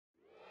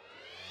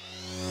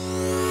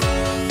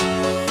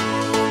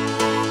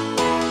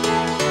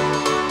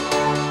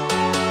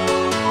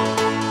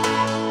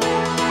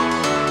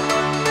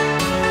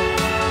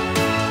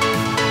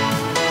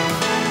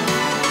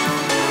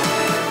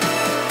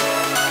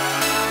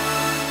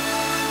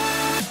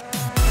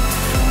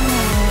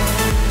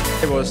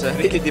It was a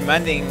really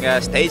demanding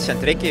stage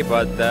and tricky,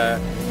 but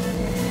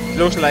it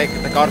looks like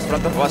the cars in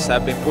front of us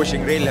have been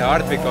pushing really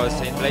hard because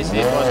in places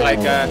it was like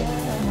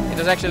it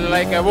was actually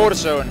like a war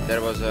zone.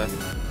 There was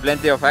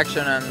plenty of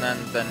action, and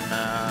then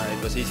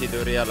it was easy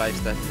to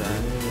realize that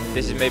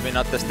this is maybe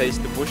not the stage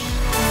to push.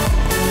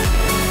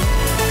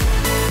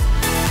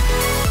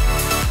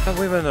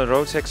 We were on the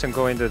road section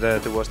going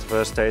towards the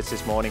first stage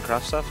this morning,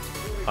 crankshaft.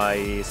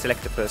 I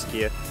select the first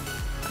gear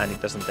and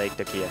it doesn't take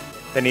the gear.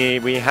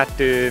 Then we had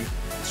to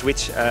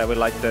switch with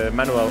like the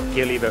manual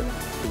gear lever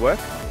to work,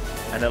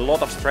 and a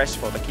lot of stress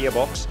for the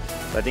gearbox.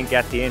 But I think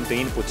at the end the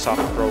input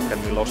shaft broke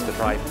and we lost the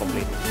drive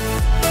completely.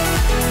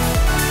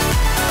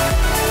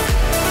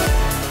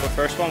 The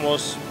first one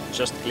was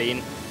just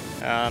clean.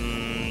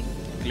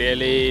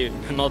 Clearly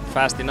not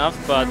fast enough,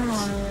 but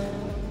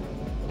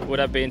would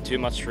have been too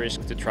much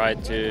risk to try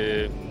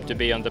to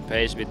be on the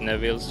pace with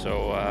Neville,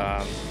 so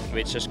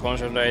we just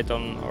concentrate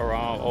on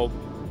our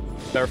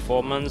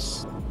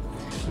performance.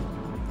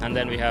 And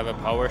then we have a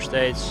power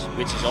stage,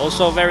 which is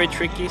also very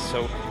tricky,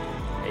 so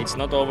it's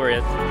not over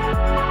yet.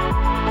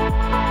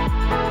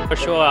 For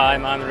sure,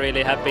 I'm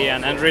really happy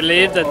and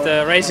relieved that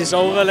the race is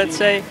over, let's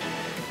say.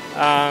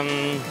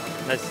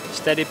 That's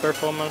steady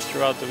performance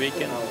throughout the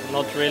weekend.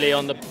 Not really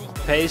on the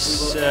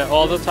pace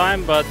all the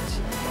time, but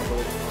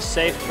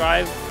safe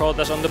drive brought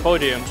us on the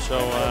podium, so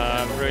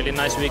really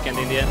nice weekend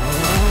in the end.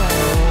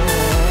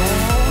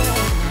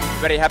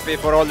 Very happy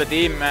for all the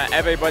team.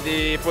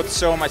 Everybody put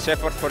so much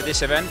effort for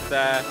this event.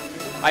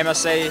 I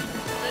must say,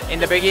 in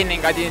the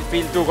beginning I didn't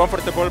feel too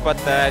comfortable, but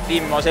the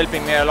team was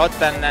helping me a lot,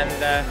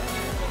 and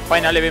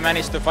finally we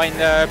managed to find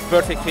a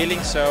perfect feeling.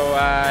 So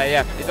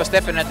yeah, it was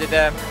definitely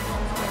the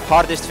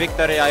hardest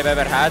victory I've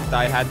ever had.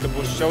 I had to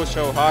push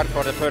so hard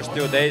for the first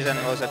 2 days, and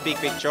it was a big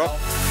job.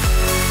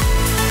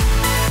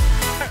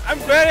 I'm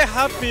very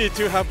happy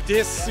to have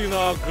this,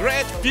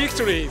 great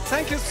victory.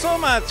 Thank you so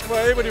much for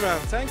everyone.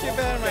 Thank you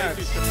very much.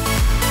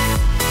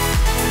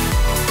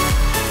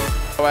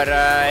 Our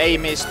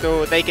aim is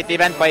to take it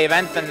event by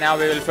event, and now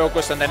we will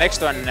focus on the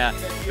next one.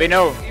 We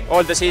know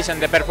all the season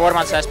the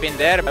performance has been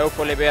there.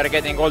 Hopefully we are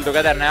getting all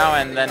together now,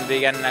 and then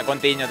we can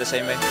continue the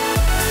same way.